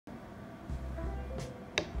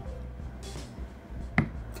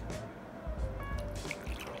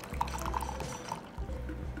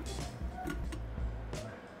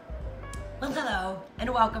Hello, and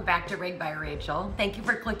welcome back to Rig by Rachel. Thank you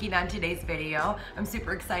for clicking on today's video. I'm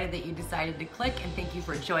super excited that you decided to click, and thank you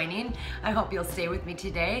for joining. I hope you'll stay with me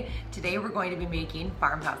today. Today we're going to be making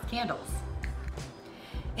farmhouse candles.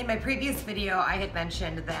 In my previous video, I had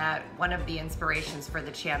mentioned that one of the inspirations for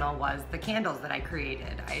the channel was the candles that I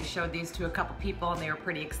created. I showed these to a couple people and they were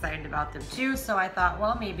pretty excited about them too, so I thought,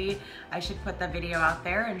 well, maybe I should put the video out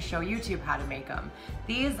there and show YouTube how to make them.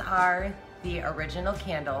 These are the original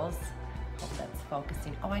candles. Hope that's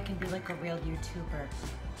focusing. Oh, I can be like a real YouTuber.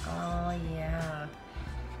 Oh yeah.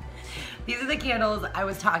 These are the candles I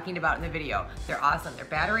was talking about in the video. They're awesome. They're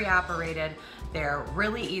battery operated. They're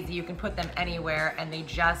really easy. You can put them anywhere and they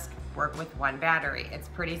just work with one battery. It's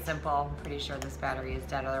pretty simple. I'm pretty sure this battery is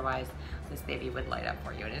dead, otherwise this baby would light up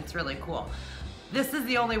for you, and it's really cool. This is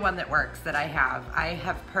the only one that works that I have. I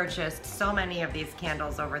have purchased so many of these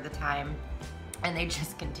candles over the time and they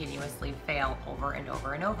just continuously fail over and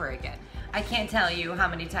over and over again. I can't tell you how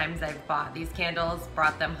many times I've bought these candles,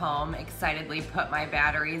 brought them home, excitedly put my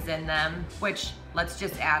batteries in them, which, let's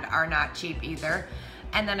just add, are not cheap either.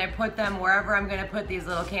 And then I put them wherever I'm gonna put these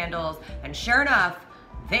little candles, and sure enough,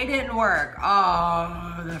 they didn't work.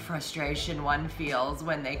 Oh, the frustration one feels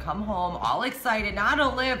when they come home all excited. Now I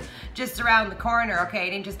don't live just around the corner, okay?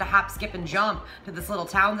 It ain't just a hop, skip, and jump to this little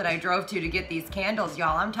town that I drove to get these candles,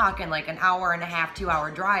 y'all. I'm talking like an hour and a half,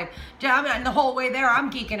 2-hour drive. And the whole way there, I'm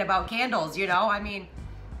geeking about candles, you know? I mean,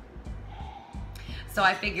 so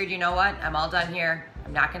I figured, you know what? I'm all done here.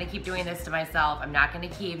 I'm not gonna keep doing this to myself. I'm not gonna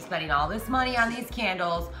keep spending all this money on these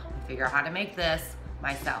candles. I'll figure out how to make this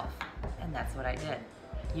myself. And that's what I did.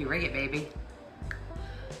 You rig it, baby.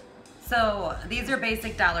 So these are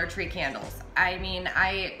basic Dollar Tree candles. I mean,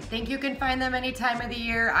 I think you can find them any time of the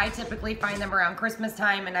year. I typically find them around Christmas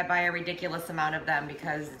time and I buy a ridiculous amount of them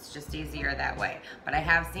because it's just easier that way. But I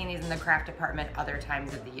have seen these in the craft department other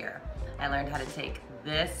times of the year. I learned how to take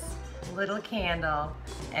this little candle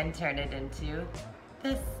and turn it into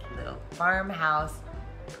this little farmhouse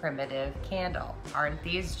primitive candle. Aren't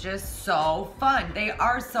these just so fun? They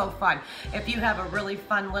are so fun. If you have a really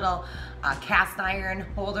fun little cast iron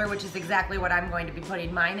holder, which is exactly what I'm going to be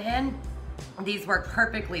putting mine in, these work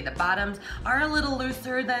perfectly. The bottoms are a little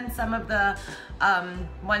looser than some of the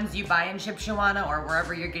ones you buy in Shipshawana or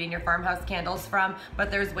wherever you're getting your farmhouse candles from,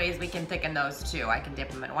 but there's ways we can thicken those too. I can dip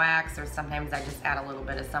them in wax, or sometimes I just add a little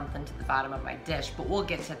bit of something to the bottom of my dish, but we'll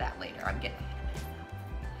get to that later. I'm getting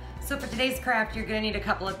So for today's craft, you're gonna need a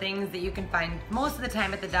couple of things that you can find most of the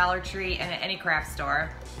time at the Dollar Tree and at any craft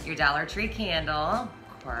store. Your Dollar Tree candle, of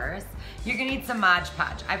course. You're gonna need some Mod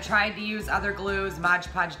Podge. I've tried to use other glues. Mod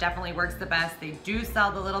Podge definitely works the best. They do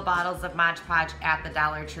sell the little bottles of Mod Podge at the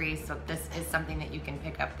Dollar Tree, so this is something that you can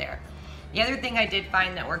pick up there. The other thing I did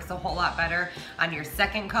find that works a whole lot better on your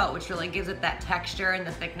second coat, which really gives it that texture and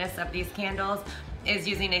the thickness of these candles, is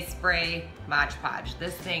using a spray Mod Podge.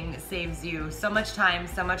 This thing saves you so much time,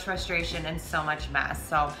 so much frustration, and so much mess.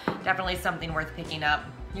 So definitely something worth picking up.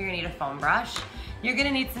 You're gonna need a foam brush. You're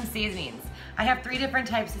gonna need some seasonings. I have 3 different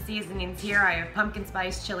types of seasonings here. I have pumpkin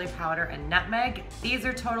spice, chili powder, and nutmeg. These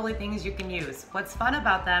are totally things you can use. What's fun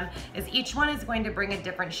about them is each one is going to bring a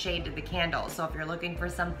different shade to the candle. So if you're looking for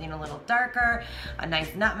something a little darker, a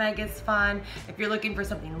nice nutmeg is fun. If you're looking for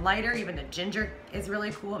something lighter, even a ginger is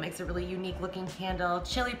really cool. It makes a really unique looking candle.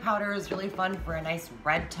 Chili powder is really fun for a nice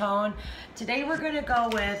red tone. Today we're gonna go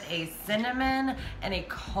with a cinnamon and a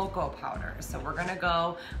cocoa powder. So we're gonna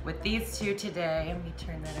go with these 2 today. Let me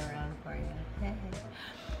turn that around for you.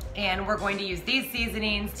 And we're going to use these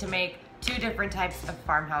seasonings to make 2 different types of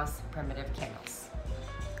farmhouse primitive candles.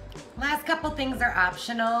 Last couple things are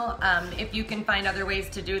optional. If you can find other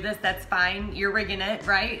ways to do this, that's fine. You're rigging it,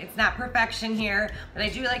 right? It's not perfection here, but I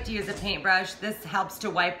do like to use a paintbrush. This helps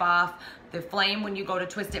to wipe off the flame when you go to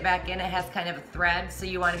twist it back in. It has kind of a thread, so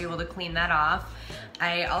you want to be able to clean that off.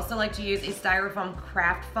 I also like to use a styrofoam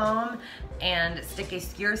craft foam and stick a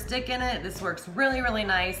skewer stick in it. This works really, really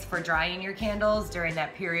nice for drying your candles during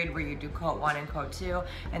that period where you do coat 1 and coat 2.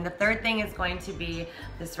 And the third thing is going to be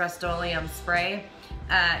this Rust-Oleum spray.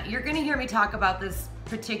 You're gonna hear me talk about this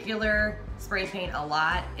particular spray paint a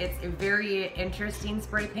lot. It's a very interesting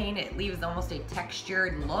spray paint. It leaves almost a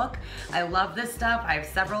textured look. I love this stuff. I have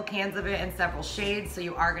several cans of it in several shades, so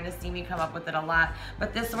you are gonna see me come up with it a lot.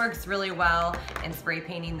 But this works really well in spray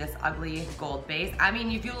painting this ugly gold base. I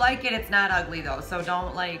mean, if you like it, it's not ugly though, so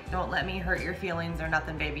don't let me hurt your feelings or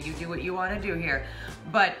nothing, baby. You do what you wanna do here.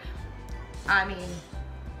 But, I mean,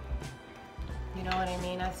 you know what I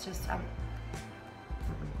mean? That's just,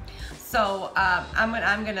 So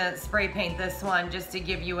I'm gonna spray paint this one just to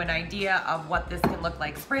give you an idea of what this can look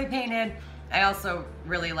like spray painted. I also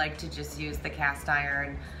really like to just use the cast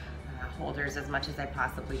iron holders as much as I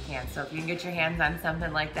possibly can. So if you can get your hands on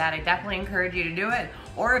something like that, I definitely encourage you to do it.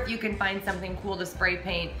 Or if you can find something cool to spray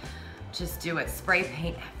paint, just do it. Spray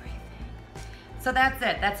paint everything. So that's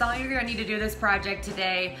it. That's all you're gonna need to do this project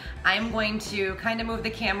today. I'm going to kind of move the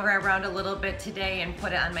camera around a little bit today and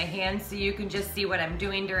put it on my hands so you can just see what I'm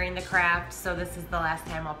doing during the craft. So this is the last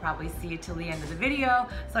time I'll probably see you till the end of the video.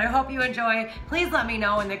 So I hope you enjoy. Please let me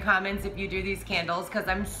know in the comments if you do these candles, because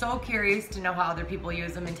I'm so curious to know how other people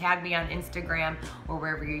use them, and tag me on Instagram or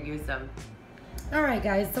wherever you use them. All right,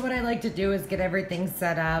 guys, so what I like to do is get everything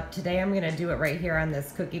set up. Today I'm gonna do it right here on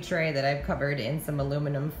this cookie tray that I've covered in some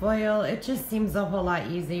aluminum foil. It just seems a whole lot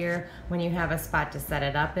easier when you have a spot to set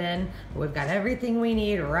it up in. But we've got everything we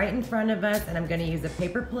need right in front of us, and I'm gonna use a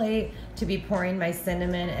paper plate to be pouring my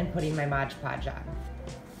cinnamon and putting my Mod Podge on.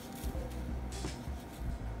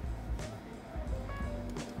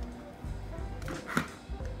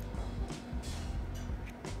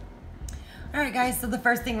 All right, guys, so the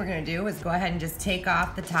first thing we're gonna do is go ahead and just take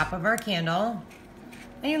off the top of our candle.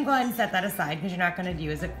 And you can go ahead and set that aside because you're not gonna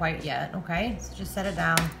use it quite yet, okay? So just set it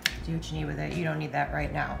down, do what you need with it. You don't need that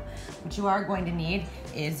right now. What you are going to need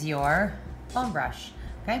is your foam brush,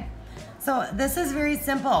 okay? So this is very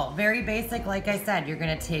simple, very basic. Like I said, you're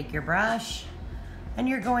gonna take your brush and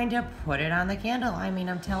you're going to put it on the candle. I mean,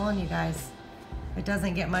 I'm telling you guys, it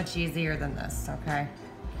doesn't get much easier than this, okay?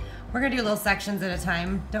 We're gonna do little sections at a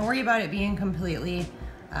time. Don't worry about it being completely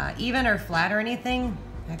even or flat or anything.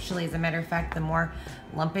 Actually, as a matter of fact, the more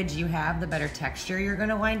lumpage you have, the better texture you're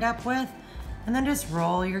gonna wind up with. And then just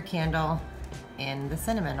roll your candle in the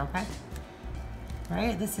cinnamon, okay? All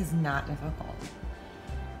right, this is not difficult.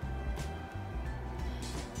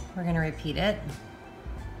 We're gonna repeat it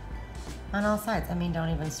on all sides. I mean, don't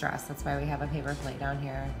even stress. That's why we have a paper plate down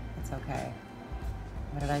here. It's okay.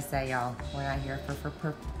 What did I say, y'all? We're not here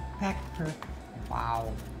for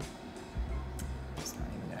wow. Just not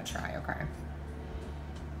even gonna try, okay.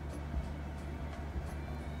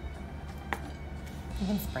 You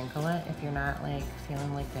can sprinkle it if you're not like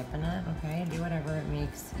feeling like dipping it, okay? Do whatever it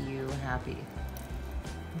makes you happy,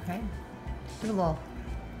 okay? Do a little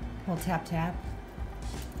tap tap,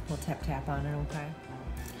 little tap tap on it, okay?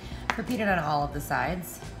 Repeat it on all of the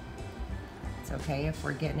sides. It's okay if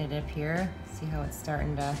we're getting it up here. See how it's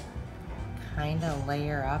starting to kind of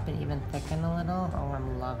layer up and even thicken a little? Oh,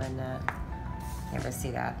 I'm loving it. You ever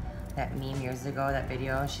see that meme years ago, that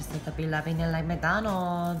video? She said to be loving it like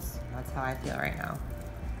McDonald's. That's how I feel right now.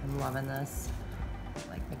 I'm loving this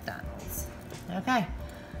like McDonald's. Okay,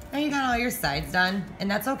 now you got all your sides done,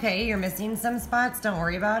 and that's okay. You're missing some spots, don't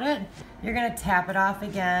worry about it. You're gonna tap it off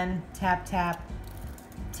again. Tap, tap,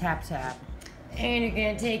 tap, tap. And you're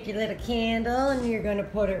gonna take your little candle and you're gonna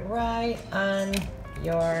put it right on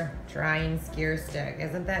your drying skewer stick.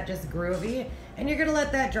 Isn't that just groovy? And you're gonna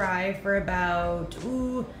let that dry for about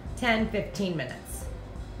 10-15 minutes.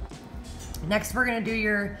 Next, we're gonna do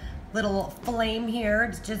your little flame here.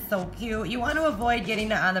 It's just so cute. You want to avoid getting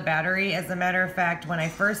it on the battery. As a matter of fact, when I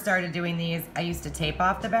first started doing these, I used to tape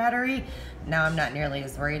off the battery. Now I'm not nearly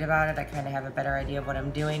as worried about it. I kind of have a better idea of what I'm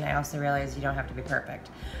doing. I also realize you don't have to be perfect.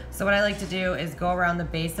 So what I like to do is go around the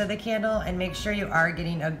base of the candle and make sure you are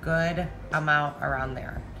getting a good amount around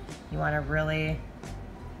there. You want to really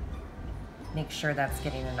make sure that's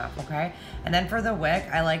getting enough, okay? And then for the wick,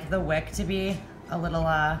 I like the wick to be a little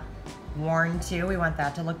worn too. We want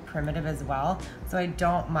that to look primitive as well. So I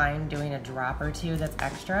don't mind doing a drop or two that's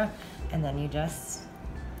extra. And then you just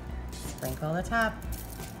sprinkle the top.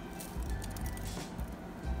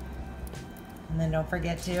 And then don't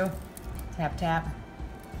forget to tap, tap,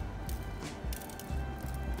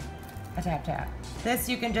 a tap, tap. This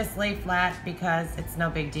you can just lay flat because it's no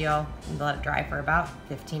big deal. And let it dry for about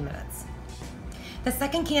 15 minutes. The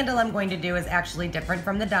second candle I'm going to do is actually different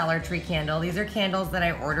from the Dollar Tree candle. These are candles that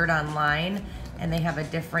I ordered online and they have a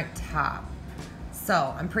different top.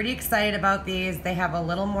 So I'm pretty excited about these. They have a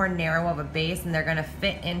little more narrow of a base and they're gonna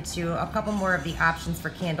fit into a couple more of the options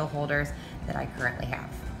for candle holders that I currently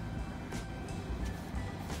have.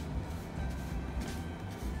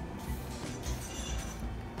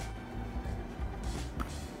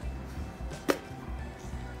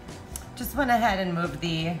 Just went ahead and moved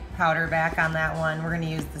the powder back on that one. We're gonna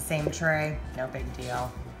use the same tray, no big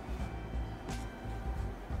deal.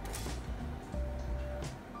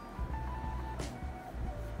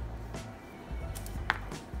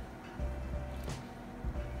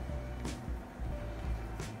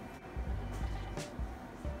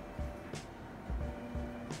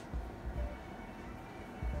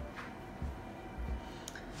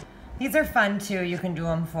 These are fun too. You can do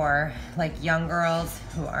them for like young girls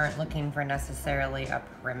who aren't looking for necessarily a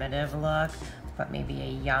primitive look, but maybe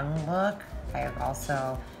a young look. I have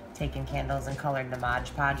also taken candles and colored the Mod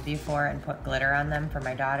Podge before and put glitter on them for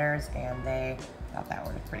my daughters, and they thought that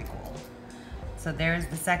would look pretty cool. So there's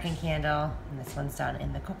the second candle, and this one's done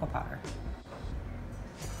in the cocoa powder.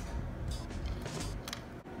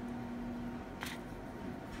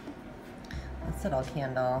 This little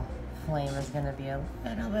candle flame is going to be a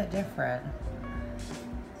little bit different.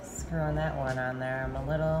 Screwing that one on there, I'm a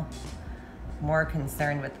little more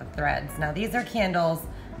concerned with the threads. Now these are candles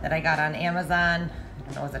that I got on Amazon. I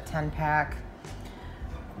don't know, it was a 10-pack.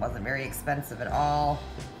 Wasn't very expensive at all.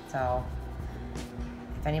 So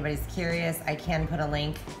if anybody's curious, I can put a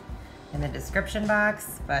link in the description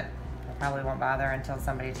box, but I probably won't bother until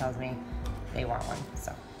somebody tells me they want one.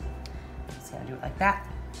 So I'm just gonna do it like that.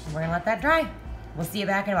 And we're gonna let that dry. We'll see you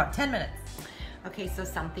back in about 10 minutes. Okay, so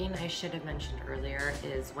something I should have mentioned earlier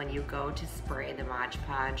is when you go to spray the Mod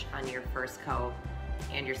Podge on your first coat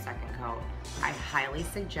and your second coat, I highly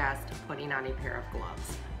suggest putting on a pair of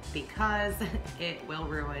gloves because it will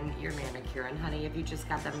ruin your manicure. And honey, if you just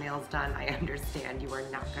got the nails done, I understand you are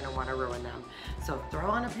not gonna wanna ruin them. So throw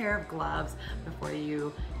on a pair of gloves before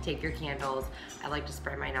you take your candles. I like to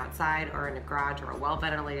spray mine outside or in a garage or a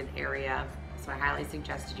well-ventilated area. So I highly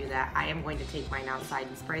suggest to do that. I am going to take mine outside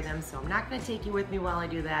and spray them, so I'm not gonna take you with me while I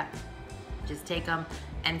do that. Just take them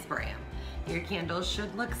and spray them. Your candles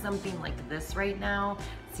should look something like this right now.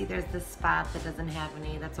 See, there's this spot that doesn't have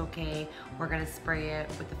any, that's okay. We're gonna spray it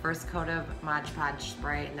with the first coat of Mod Podge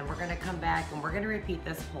spray, and then we're gonna come back and we're gonna repeat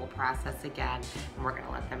this whole process again, and we're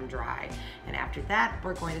gonna let them dry. And after that,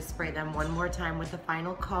 we're going to spray them one more time with the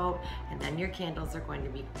final coat, and then your candles are going to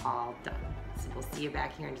be all done. So we'll see you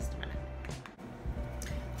back here in just a minute.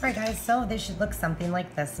 All right guys, so they should look something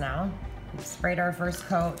like this now. We've sprayed our first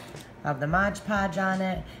coat of the Mod Podge on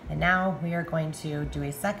it, and now we are going to do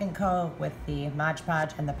a second coat with the Mod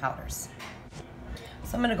Podge and the powders.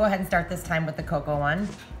 So I'm gonna go ahead and start this time with the cocoa one.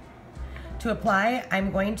 To apply, I'm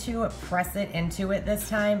going to press it into it this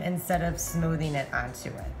time instead of smoothing it onto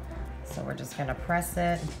it. So we're just gonna press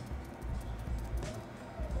it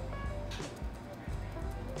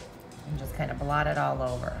and just kind of blot it all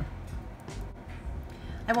over.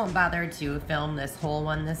 I won't bother to film this whole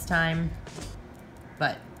one this time,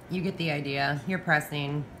 but you get the idea. You're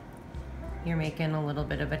pressing, you're making a little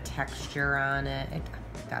bit of a texture on it. It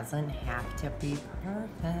doesn't have to be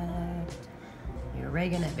perfect. You're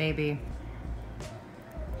rigging it, baby.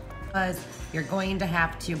 Because you're going to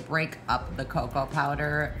have to break up the cocoa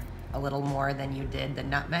powder a little more than you did the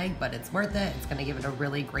nutmeg, but it's worth it. It's gonna give it a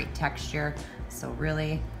really great texture. So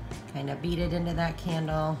really kind of beat it into that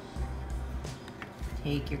candle.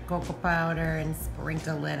 Take your cocoa powder and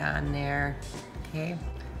sprinkle it on there, okay?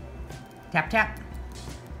 Tap, tap,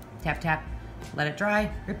 tap, tap, let it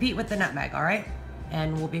dry. Repeat with the nutmeg, all right?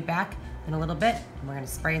 And we'll be back in a little bit, and we're gonna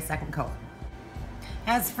spray a second coat.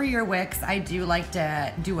 As for your wicks, I do like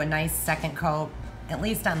to do a nice second coat, at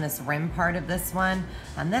least on this rim part of this one.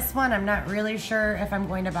 On this one, I'm not really sure if I'm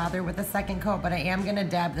going to bother with a second coat, but I am gonna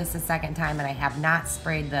dab this a second time, and I have not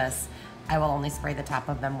sprayed this. I will only spray the top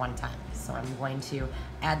of them one time. So I'm going to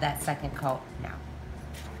add that second coat now.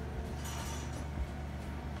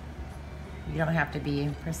 You don't have to be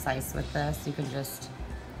precise with this. You can just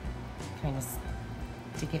kind of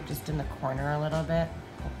stick it just in the corner a little bit.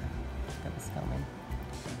 Oh, that was filming.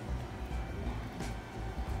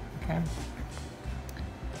 Okay.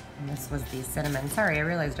 And this was the cinnamon. Sorry, I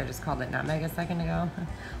realized I just called it nutmeg a second ago.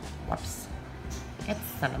 Whoops. It's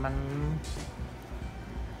cinnamon.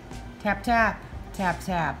 Tap, tap, tap,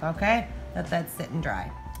 tap, okay? Let that sit and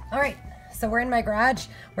dry. All right, so we're in my garage.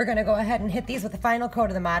 We're gonna go ahead and hit these with the final coat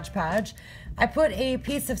of the Mod Podge. I put a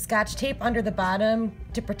piece of Scotch tape under the bottom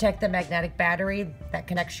to protect the magnetic battery that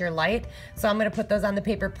connects your light. So I'm gonna put those on the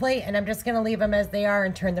paper plate, and I'm just gonna leave them as they are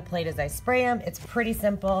and turn the plate as I spray them. It's pretty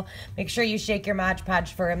simple. Make sure you shake your Mod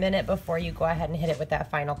Podge for a minute before you go ahead and hit it with that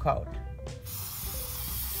final coat.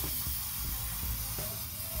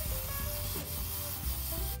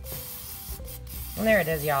 And there it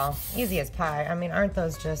is, y'all. Easy as pie. I mean, aren't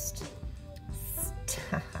those just...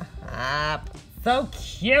 Stop. So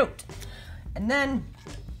cute. And then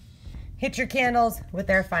hit your candles with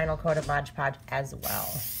their final coat of Mod Podge as well.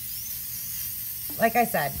 Like I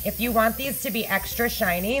said, if you want these to be extra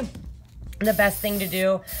shiny, the best thing to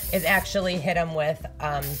do is actually hit them with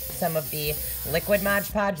some of the liquid Mod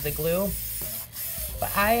Podge, the glue.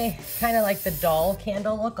 But I kind of like the dull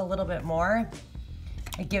candle look a little bit more.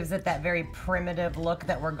 It gives it that very primitive look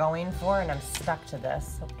that we're going for, and I'm stuck to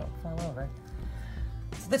this, so don't fall over.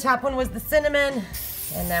 So the top one was the cinnamon,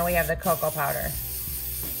 and now we have the cocoa powder.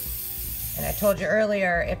 And I told you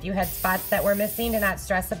earlier, if you had spots that were missing, to not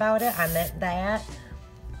stress about it. I meant that.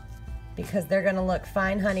 Because they're gonna look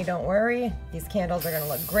fine, honey, don't worry. These candles are gonna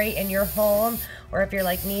look great in your home, or if you're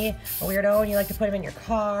like me, a weirdo, and you like to put them in your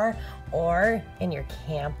car or in your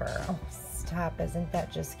camper. Oh, stop, isn't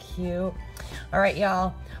that just cute? All right,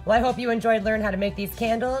 y'all. Well, I hope you enjoyed learning how to make these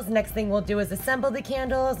candles. Next thing we'll do is assemble the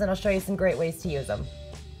candles, and I'll show you some great ways to use them.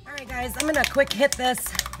 All right, guys, I'm gonna quick hit this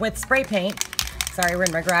with spray paint. Sorry, we're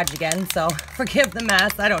in my garage again, so forgive the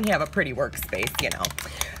mess. I don't have a pretty workspace, you know.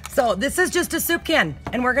 So this is just a soup can,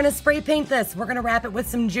 and we're gonna spray paint this. We're gonna wrap it with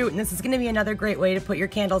some jute, and this is gonna be another great way to put your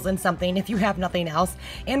candles in something if you have nothing else.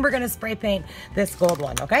 And we're gonna spray paint this gold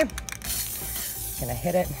one, okay? Gonna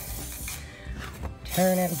hit it,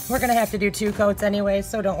 turn it. We're gonna have to do 2 coats anyway,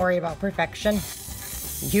 so don't worry about perfection.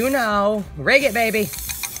 You know, rig it, baby.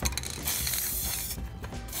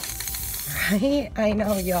 Right? I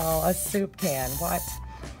know, y'all, a soup can, what?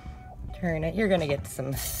 Turn it, you're gonna get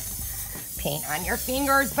some paint on your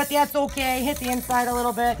fingers, but that's okay. Hit the inside a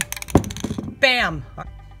little bit. Bam.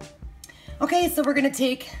 Okay, so we're gonna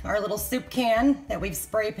take our little soup can that we've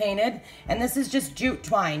spray painted, and this is just jute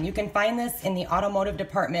twine. You can find this in the automotive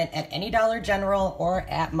department at any Dollar General or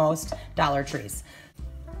at most Dollar Trees.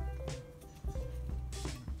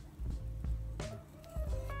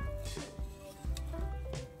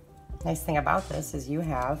 Nice thing about this is you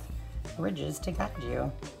have ridges to guide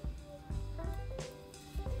you.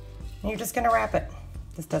 And you're just gonna wrap it.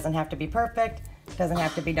 This doesn't have to be perfect. It doesn't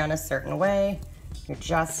have to be done a certain way. You're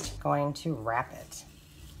just going to wrap it.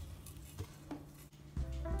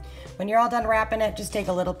 When you're all done wrapping it, just take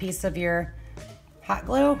a little piece of your hot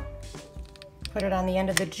glue, put it on the end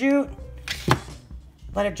of the jute,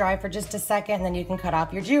 let it dry for just a second, and then you can cut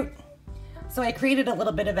off your jute. So I created a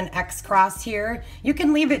little bit of an X cross here. You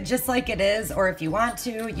can leave it just like it is, or if you want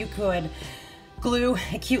to, you could glue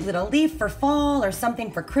a cute little leaf for fall or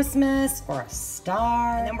something for Christmas or a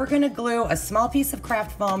star. And then we're gonna glue a small piece of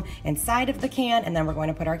craft foam inside of the can, and then we're going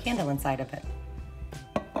to put our candle inside of it.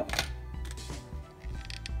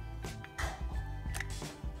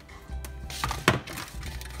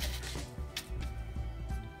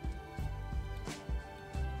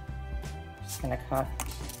 Just gonna cut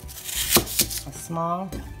a small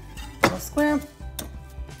little square.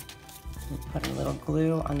 Put a little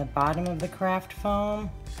glue on the bottom of the craft foam.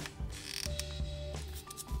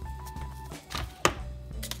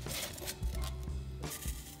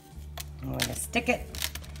 I'm going to stick it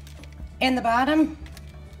in the bottom.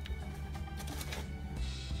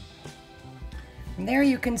 From there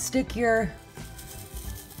you can stick your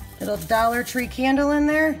little Dollar Tree candle in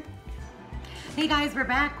there. Hey guys, we're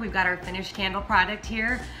back. We've got our finished candle product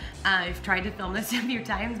here. I've tried to film this a few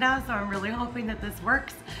times now, so I'm really hoping that this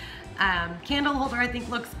works. Candle holder I think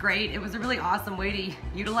looks great. It was a really awesome way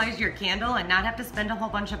to utilize your candle and not have to spend a whole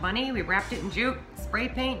bunch of money. We wrapped it in jute, spray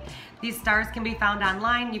paint. These stars can be found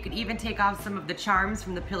online. You could even take off some of the charms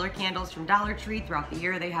from the pillar candles from Dollar Tree. Throughout the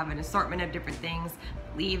year they have an assortment of different things,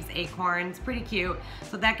 leaves, acorns, pretty cute.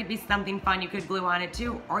 So that could be something fun you could glue on it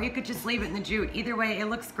too, or you could just leave it in the jute. Either way, it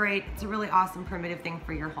looks great. It's a really awesome primitive thing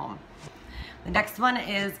for your home. The next one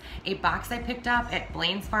is a box I picked up at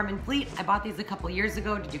Blaine's Farm and Fleet. I bought these a couple years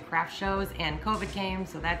ago to do craft shows, and COVID came,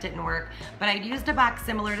 so that didn't work. But I used a box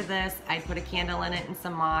similar to this. I put a candle in it and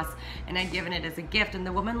some moss, and I'd given it as a gift, and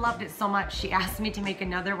the woman loved it so much she asked me to make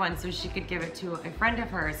another one so she could give it to a friend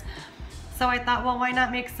of hers. So I thought, well, why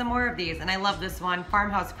not make some more of these? And I love this one,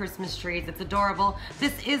 Farmhouse Christmas Trees. It's adorable.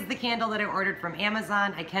 This is the candle that I ordered from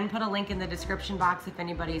Amazon. I can put a link in the description box if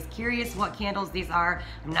anybody's curious what candles these are.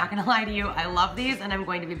 I'm not gonna lie to you, I love these and I'm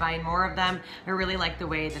going to be buying more of them. I really like the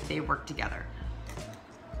way that they work together.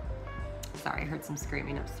 Sorry, I heard some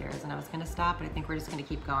screaming upstairs and I was gonna stop, but I think we're just gonna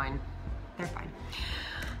keep going. They're fine.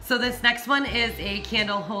 So this next one is a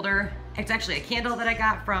candle holder. It's actually a candle that I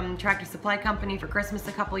got from Tractor Supply Company for Christmas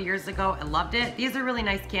a couple years ago. I loved it. These are really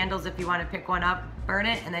nice candles if you want to pick one up, burn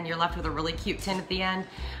it, and then you're left with a really cute tin at the end.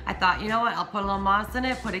 I thought, you know what, I'll put a little moss in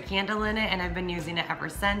it, put a candle in it, and I've been using it ever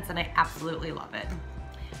since, and I absolutely love it.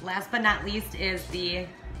 Last but not least is the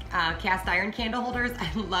cast iron candle holders.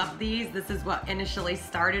 I love these. This is what initially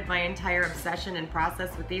started my entire obsession and process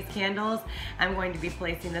with these candles. I'm going to be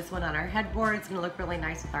placing this one on our headboard. It's going to look really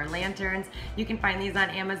nice with our lanterns. You can find these on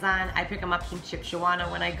Amazon. I pick them up from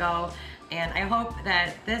Chipshawana when I go. And I hope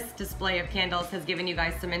that this display of candles has given you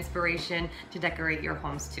guys some inspiration to decorate your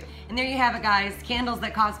homes too. And there you have it, guys. Candles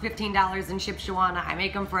that cost $15 in Shipshawana. I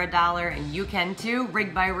make them for $1 and you can too.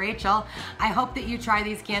 Rigged by Rachel. I hope that you try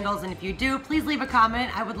these candles, and if you do, please leave a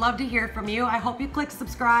comment. I would love to hear from you. I hope you click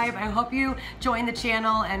subscribe. I hope you join the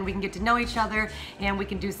channel and we can get to know each other and we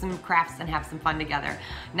can do some crafts and have some fun together.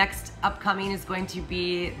 Next upcoming is going to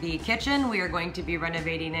be the kitchen. We are going to be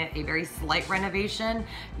renovating it, a very slight renovation,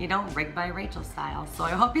 you know, rigged by Rachel style. So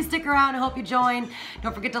I hope you stick around. I hope you join.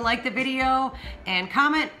 Don't forget to like the video and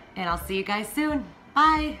comment, and I'll see you guys soon.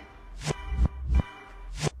 Bye.